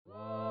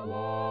Hi,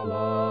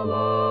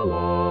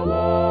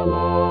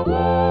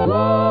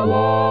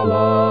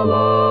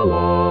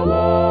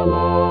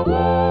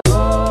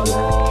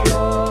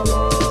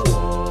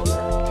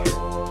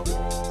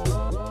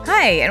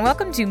 and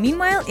welcome to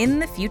Meanwhile in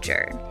the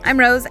Future. I'm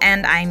Rose,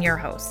 and I'm your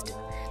host.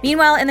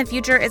 Meanwhile in the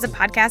Future is a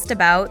podcast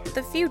about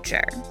the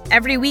future.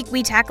 Every week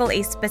we tackle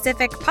a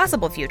specific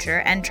possible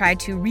future and try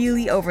to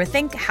really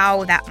overthink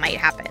how that might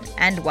happen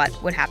and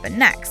what would happen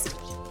next.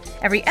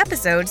 Every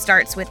episode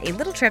starts with a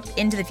little trip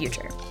into the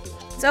future.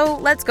 So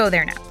let's go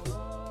there now.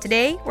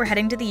 Today we're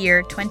heading to the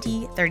year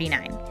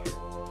 2039.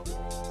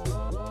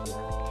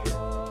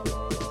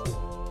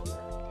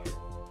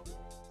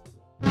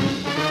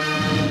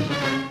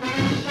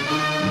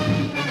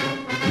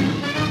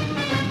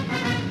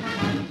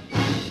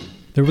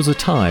 There was a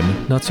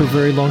time, not so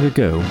very long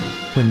ago,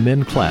 when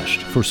men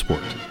clashed for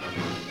sport.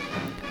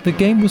 The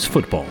game was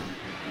football.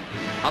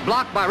 A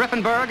block by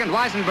Riffenberg and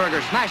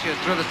Weisenberger smashes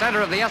through the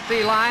center of the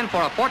SC line for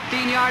a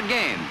 14-yard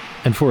gain.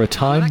 And for a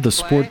time, the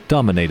sport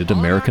dominated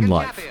American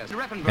life.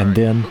 And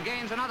then,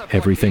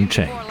 everything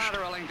changed.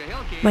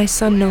 My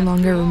son no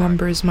longer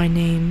remembers my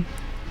name.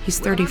 He's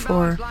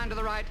 34.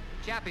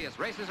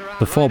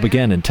 The fall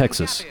began in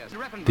Texas,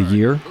 the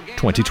year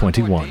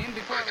 2021.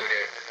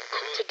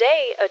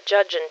 Today, a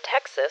judge in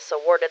Texas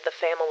awarded the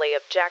family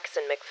of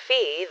Jackson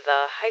McPhee,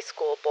 the high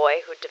school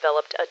boy who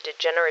developed a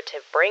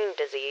degenerative brain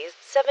disease,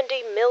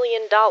 $70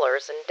 million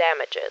in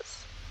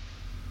damages.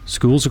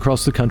 Schools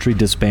across the country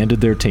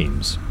disbanded their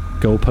teams.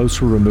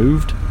 Goalposts were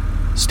removed,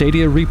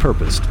 stadia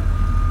repurposed,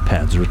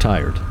 pads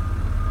retired.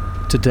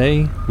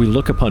 Today, we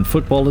look upon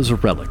football as a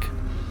relic.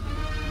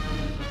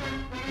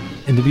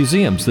 In the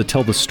museums that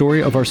tell the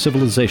story of our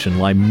civilization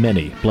lie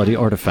many bloody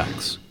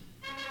artifacts.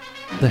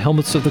 The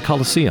helmets of the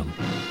Colosseum,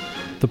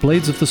 the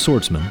blades of the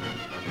swordsmen,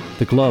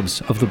 the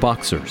gloves of the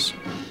boxers,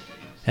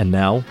 and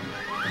now,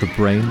 the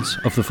brains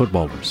of the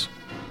footballers.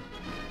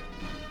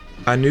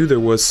 I knew there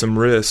was some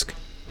risk,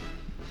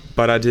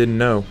 but I didn't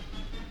know.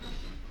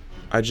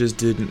 I just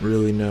didn't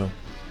really know.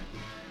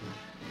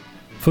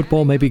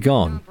 Football may be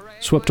gone,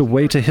 swept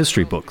away to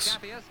history books,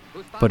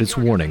 but its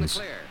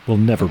warnings will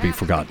never be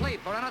forgotten.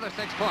 For another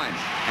 6 points,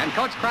 and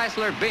Coach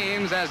Chrysler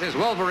beams as his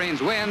Wolverines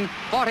win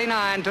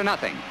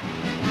 49-0.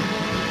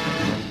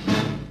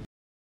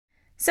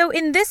 So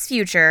in this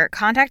future,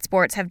 contact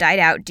sports have died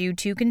out due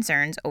to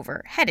concerns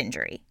over head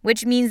injury,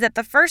 which means that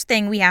the first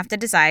thing we have to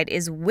decide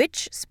is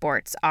which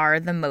sports are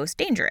the most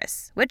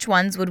dangerous. Which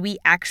ones would we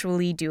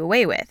actually do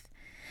away with?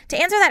 To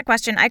answer that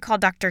question, I called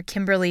Dr.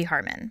 Kimberly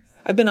Harman.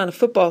 I've been on a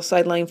football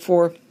sideline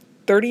for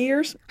 30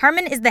 years.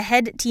 Harman is the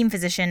head team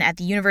physician at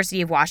the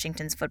University of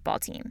Washington's football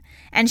team,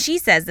 and she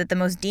says that the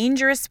most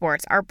dangerous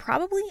sports are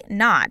probably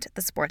not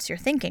the sports you're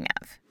thinking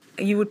of.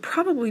 You would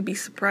probably be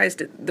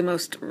surprised at the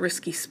most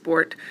risky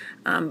sport,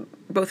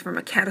 both from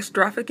a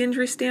catastrophic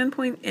injury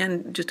standpoint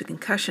and just a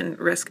concussion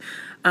risk,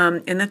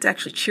 and that's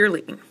actually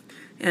cheerleading.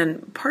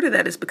 And part of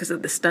that is because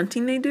of the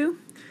stunting they do.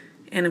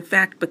 And in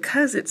fact,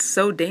 because it's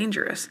so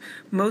dangerous,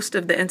 most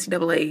of the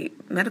NCAA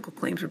medical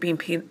claims are being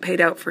paid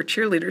out for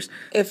cheerleaders.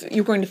 If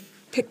you're going to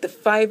pick the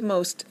 5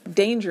 most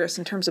dangerous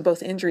in terms of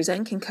both injuries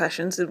and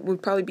concussions, it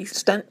would probably be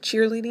stunt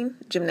cheerleading,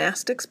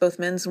 gymnastics, both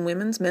men's and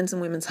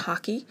women's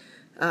hockey,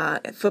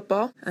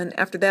 football, and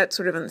after that,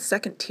 sort of on the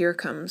second tier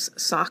comes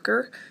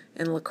soccer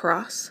and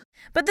lacrosse.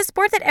 But the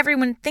sport that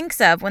everyone thinks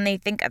of when they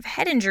think of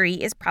head injury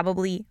is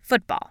probably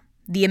football,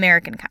 the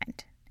American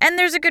kind. And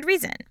there's a good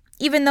reason.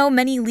 Even though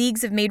many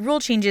leagues have made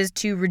rule changes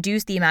to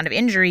reduce the amount of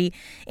injury,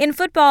 in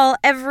football,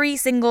 every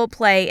single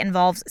play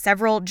involves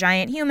several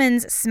giant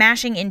humans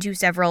smashing into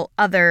several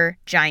other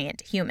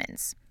giant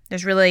humans.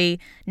 There's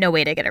really no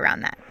way to get around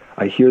that.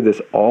 I hear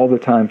this all the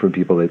time from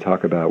people. They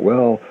talk about,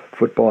 well,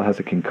 football has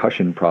a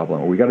concussion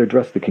problem, or we got to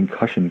address the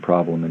concussion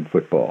problem in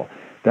football.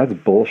 That's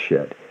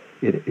bullshit.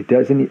 It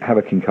doesn't have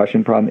a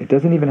concussion problem. It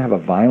doesn't even have a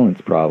violence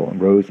problem,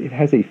 Rose. It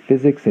has a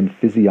physics and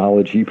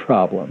physiology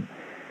problem.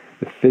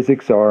 The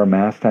physics are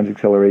mass times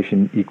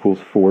acceleration equals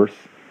force,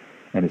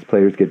 and as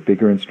players get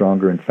bigger and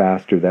stronger and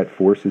faster, that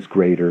force is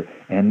greater,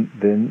 and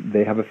then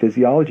they have a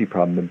physiology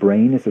problem. The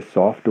brain is a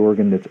soft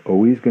organ that's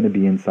always going to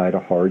be inside a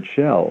hard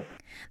shell.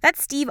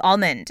 That's Steve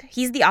Almond.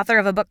 He's the author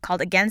of a book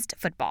called Against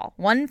Football,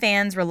 One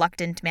Fan's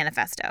Reluctant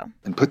Manifesto.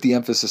 And put the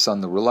emphasis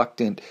on the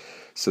reluctant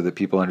so that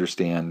people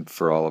understand,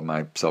 for all of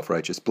my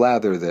self-righteous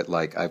blather, that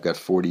I've got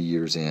 40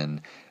 years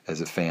in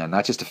as a fan,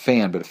 not just a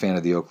fan, but a fan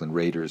of the Oakland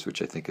Raiders,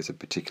 which I think is a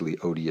particularly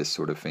odious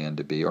sort of fan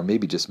to be, or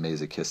maybe just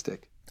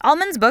masochistic.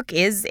 Almond's book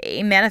is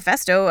a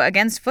manifesto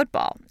against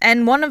football.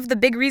 And one of the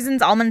big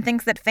reasons Almond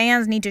thinks that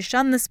fans need to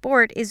shun the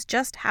sport is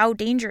just how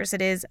dangerous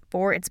it is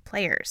for its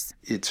players.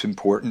 It's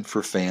important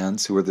for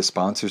fans who are the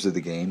sponsors of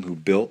the game, who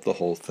built the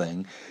whole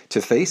thing, to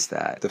face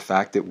that. The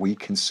fact that we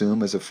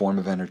consume as a form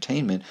of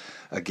entertainment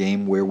a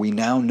game where we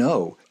now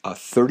know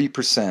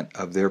 30%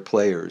 of their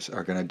players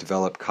are going to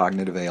develop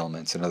cognitive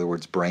ailments, in other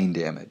words, brain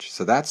damage.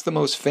 So that's the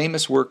most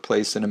famous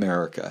workplace in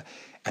America,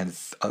 and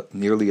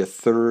nearly a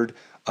third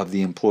of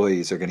the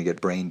employees are going to get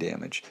brain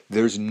damage.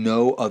 There's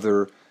no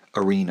other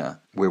arena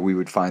where we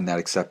would find that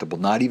acceptable,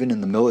 not even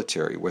in the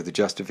military where the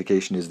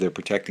justification is they're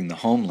protecting the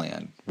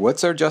homeland.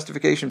 What's our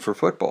justification for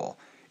football?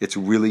 It's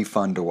really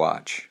fun to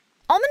watch.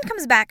 Allman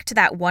comes back to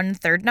that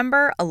 1/3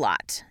 number a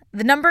lot.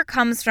 The number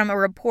comes from a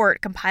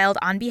report compiled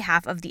on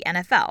behalf of the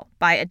NFL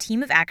by a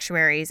team of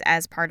actuaries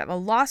as part of a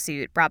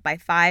lawsuit brought by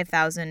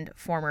 5,000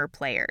 former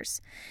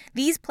players.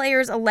 These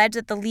players allege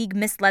that the league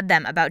misled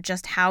them about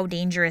just how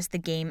dangerous the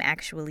game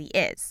actually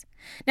is.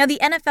 Now, the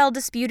NFL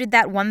disputed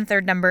that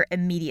 1/3 number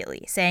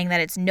immediately, saying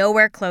that it's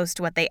nowhere close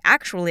to what they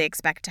actually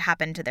expect to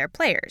happen to their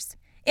players.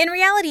 In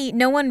reality,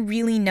 no one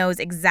really knows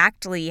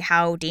exactly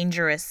how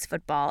dangerous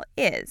football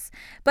is,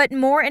 but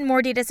more and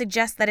more data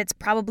suggests that it's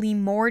probably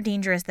more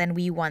dangerous than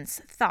we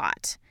once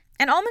thought.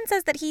 And Allman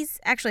says that he's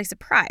actually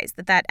surprised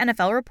that that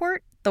NFL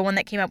report, the one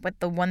that came up with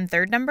the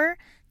 1/3 number,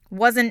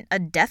 wasn't a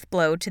death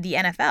blow to the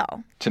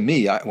NFL. To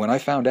me, when I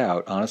found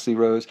out, honestly,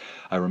 Rose,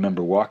 I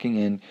remember walking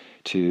in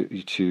to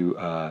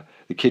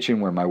the kitchen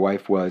where my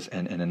wife was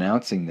and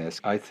announcing this.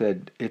 I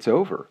said, it's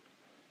over.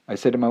 I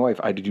said to my wife,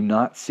 I do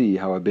not see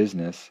how a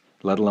business,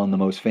 let alone the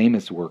most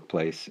famous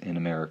workplace in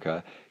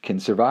America, can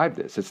survive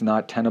this. It's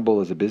not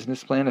tenable as a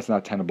business plan. It's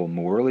not tenable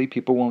morally.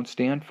 People won't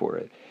stand for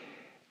it.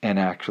 And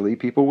actually,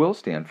 people will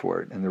stand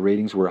for it. And the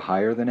ratings were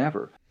higher than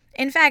ever.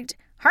 In fact,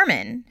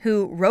 Harmon,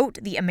 who wrote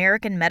the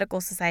American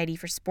Medical Society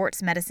for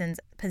Sports Medicine's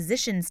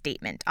position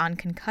statement on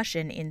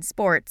concussion in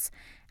sports,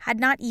 had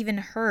not even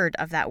heard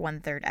of that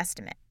 1/3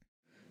 estimate.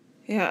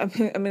 Yeah, I'm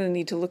going to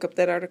need to look up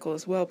that article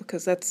as well,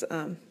 because that's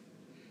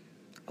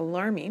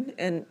alarming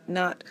and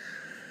not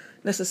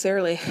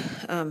necessarily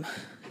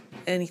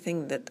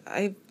anything that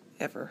I'm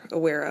ever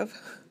aware of.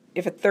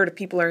 If 1/3 of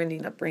people are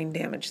ending up brain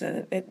damage,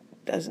 then it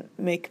doesn't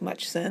make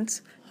much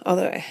sense.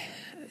 Although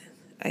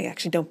I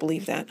actually don't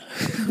believe that.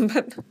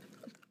 But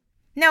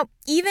now,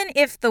 even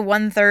if the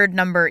 1/3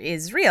 number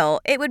is real,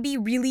 it would be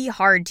really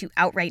hard to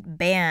outright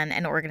ban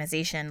an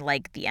organization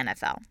like the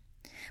NFL.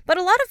 But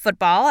a lot of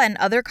football and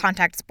other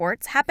contact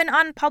sports happen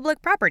on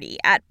public property,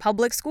 at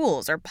public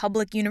schools or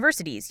public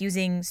universities,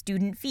 using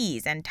student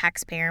fees and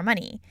taxpayer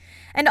money.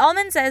 And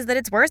Allman says that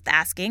it's worth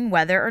asking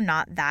whether or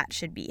not that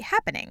should be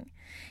happening.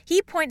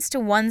 He points to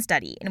one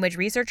study in which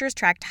researchers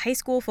tracked high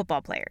school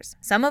football players,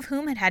 some of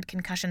whom had had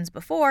concussions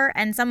before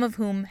and some of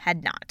whom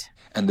had not.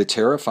 And the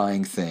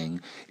terrifying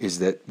thing is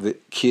that the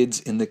kids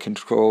in the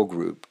control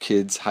group,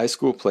 high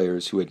school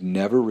players who had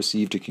never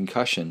received a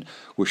concussion,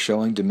 were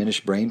showing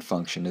diminished brain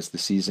function as the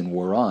season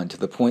wore on, to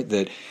the point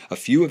that a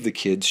few of the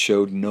kids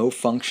showed no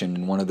function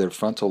in one of their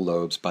frontal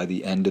lobes by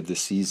the end of the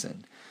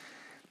season.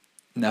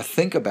 Now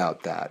think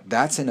about that.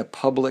 That's in a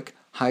public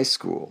high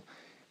school.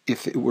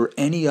 If it were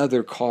any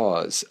other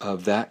cause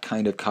of that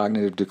kind of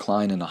cognitive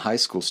decline in a high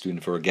school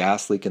student, for a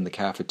gas leak in the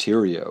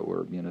cafeteria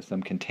or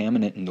some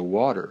contaminant in the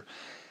water,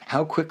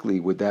 how quickly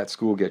would that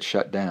school get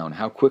shut down?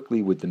 How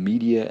quickly would the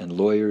media and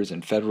lawyers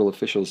and federal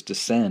officials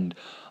descend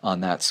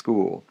on that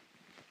school?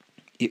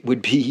 It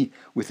would be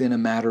within a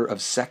matter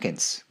of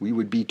seconds. We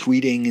would be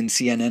tweeting and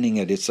CNNing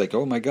it. It's like,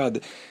 oh my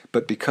God.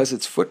 But because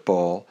it's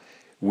football,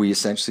 we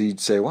essentially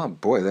say, well,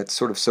 boy, that's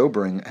sort of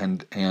sobering,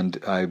 and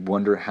I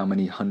wonder how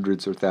many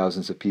hundreds or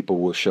thousands of people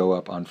will show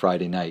up on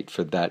Friday night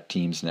for that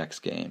team's next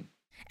game.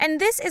 And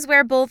this is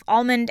where both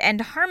Allman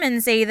and Harmon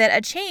say that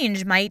a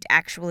change might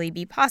actually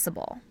be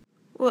possible.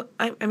 Well,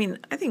 I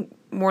think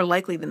more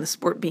likely than the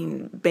sport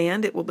being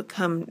banned, it will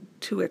become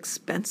too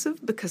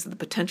expensive because of the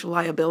potential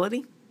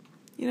liability.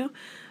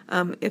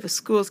 If a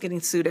school is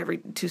getting sued every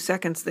 2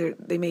 seconds,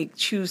 they may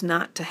choose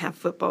not to have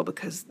football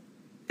because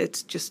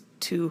it's just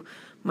too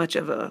much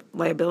of a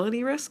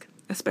liability risk,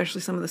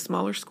 especially some of the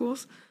smaller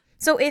schools.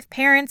 So if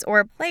parents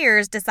or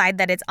players decide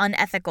that it's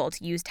unethical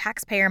to use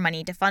taxpayer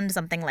money to fund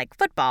something like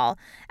football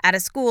at a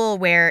school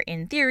where,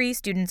 in theory,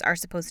 students are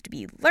supposed to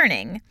be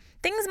learning,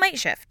 things might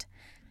shift.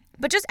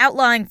 But just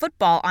outlawing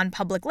football on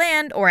public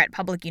land or at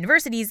public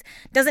universities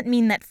doesn't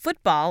mean that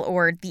football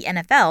or the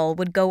NFL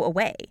would go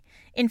away.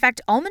 In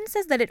fact, Allman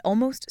says that it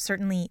almost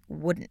certainly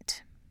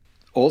wouldn't.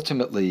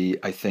 Ultimately,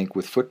 I think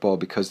with football,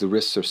 because the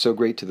risks are so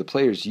great to the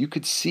players, you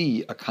could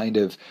see a kind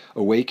of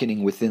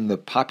awakening within the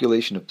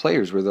population of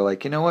players where they're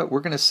like, you know what,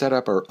 we're going to set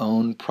up our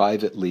own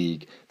private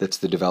league that's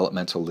the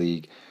developmental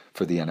league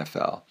for the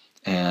NFL.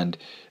 And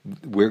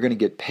we're going to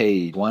get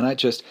paid. Why not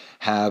just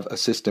have a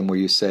system where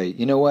you say,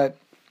 you know what,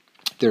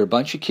 there are a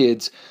bunch of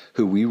kids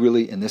who we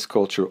really, in this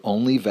culture,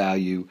 only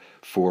value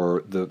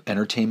for the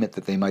entertainment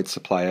that they might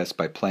supply us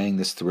by playing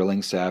this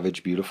thrilling,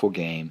 savage, beautiful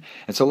game.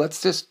 And so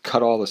let's just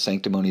cut all the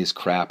sanctimonious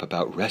crap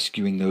about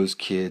rescuing those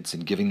kids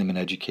and giving them an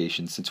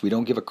education, since we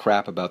don't give a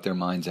crap about their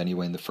minds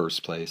anyway in the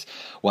first place.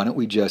 Why don't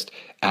we just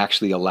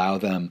actually allow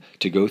them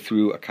to go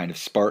through a kind of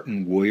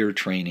Spartan warrior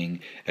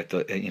training at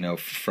the,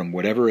 from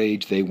whatever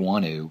age they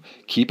want to,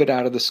 keep it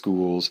out of the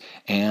schools,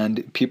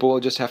 and people will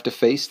just have to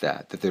face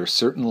that there are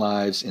certain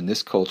lives in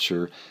this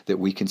culture that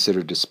we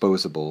consider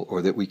disposable,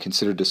 or that we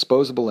consider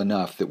disposable enough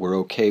that we're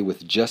okay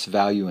with just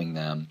valuing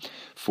them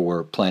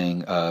for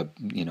playing,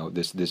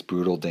 this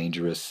brutal,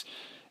 dangerous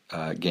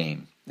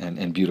game.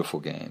 and beautiful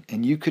game.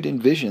 And you could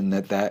envision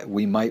that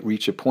we might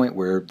reach a point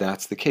where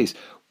that's the case.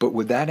 But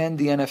would that end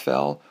the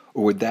NFL,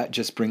 or would that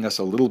just bring us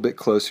a little bit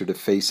closer to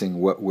facing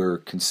what we're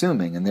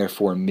consuming? And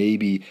therefore,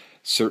 maybe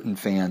certain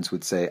fans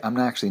would say, I'm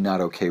actually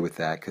not okay with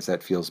that because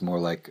that feels more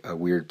like a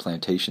weird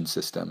plantation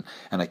system.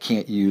 And I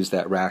can't use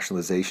that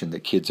rationalization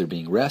that kids are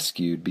being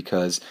rescued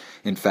because,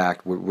 in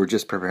fact, we're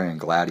just preparing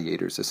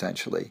gladiators,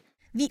 essentially.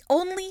 The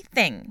only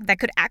thing that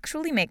could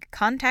actually make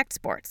contact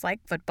sports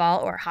like football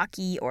or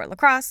hockey or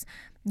lacrosse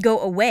go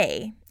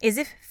away is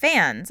if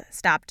fans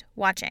stopped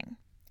watching.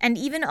 And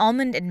even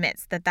Almond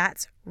admits that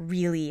that's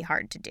really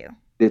hard to do.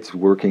 It's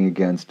working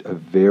against a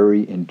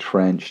very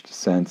entrenched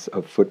sense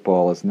of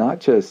football as not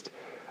just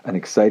an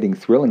exciting,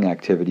 thrilling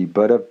activity,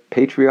 but a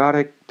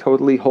patriotic,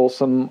 totally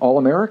wholesome,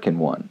 all-American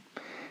one.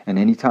 And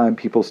anytime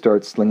people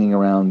start slinging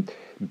around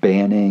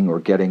banning or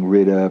getting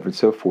rid of and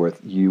so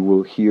forth, you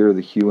will hear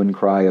the hue and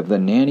cry of the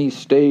nanny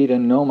state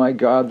and, oh my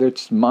God,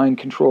 that's mind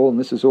control and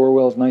this is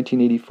Orwell's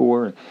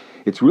 1984.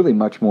 It's really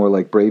much more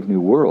like Brave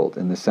New World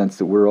in the sense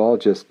that we're all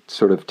just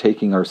sort of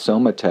taking our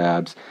Soma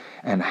tabs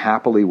and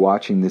happily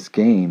watching this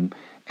game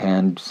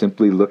and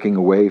simply looking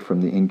away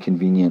from the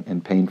inconvenient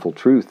and painful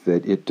truth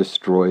that it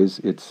destroys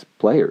its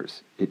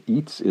players. It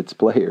eats its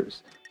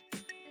players.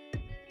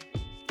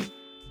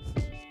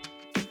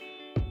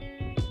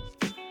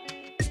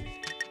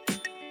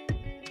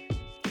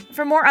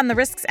 For more on the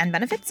risks and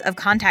benefits of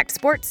contact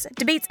sports,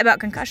 debates about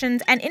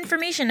concussions, and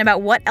information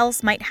about what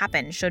else might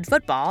happen should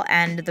football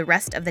and the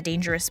rest of the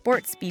dangerous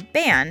sports be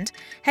banned,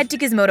 head to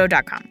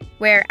Gizmodo.com,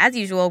 where, as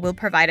usual, we'll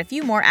provide a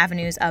few more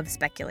avenues of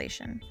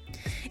speculation.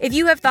 If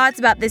you have thoughts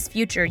about this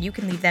future, you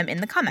can leave them in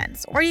the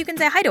comments, or you can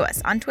say hi to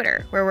us on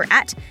Twitter, where we're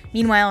at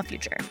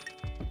MeanwhileFuture.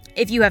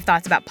 If you have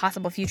thoughts about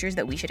possible futures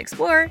that we should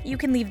explore, you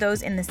can leave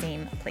those in the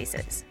same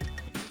places.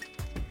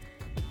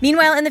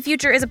 Meanwhile in the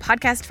Future is a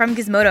podcast from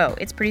Gizmodo.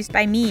 It's produced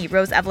by me,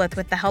 Rose Eveleth,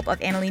 with the help of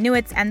Annalie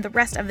Newitz and the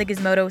rest of the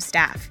Gizmodo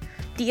staff.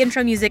 The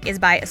intro music is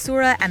by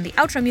Asura, and the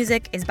outro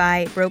music is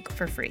by Broke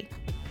for Free.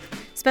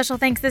 Special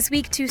thanks this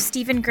week to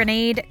Stephen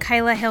Grenade,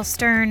 Kyla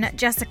Hale-Stern,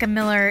 Jessica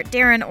Miller,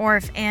 Darren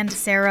Orff, and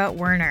Sarah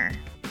Werner.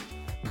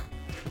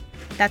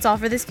 That's all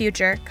for this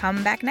future.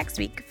 Come back next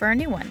week for a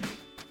new one.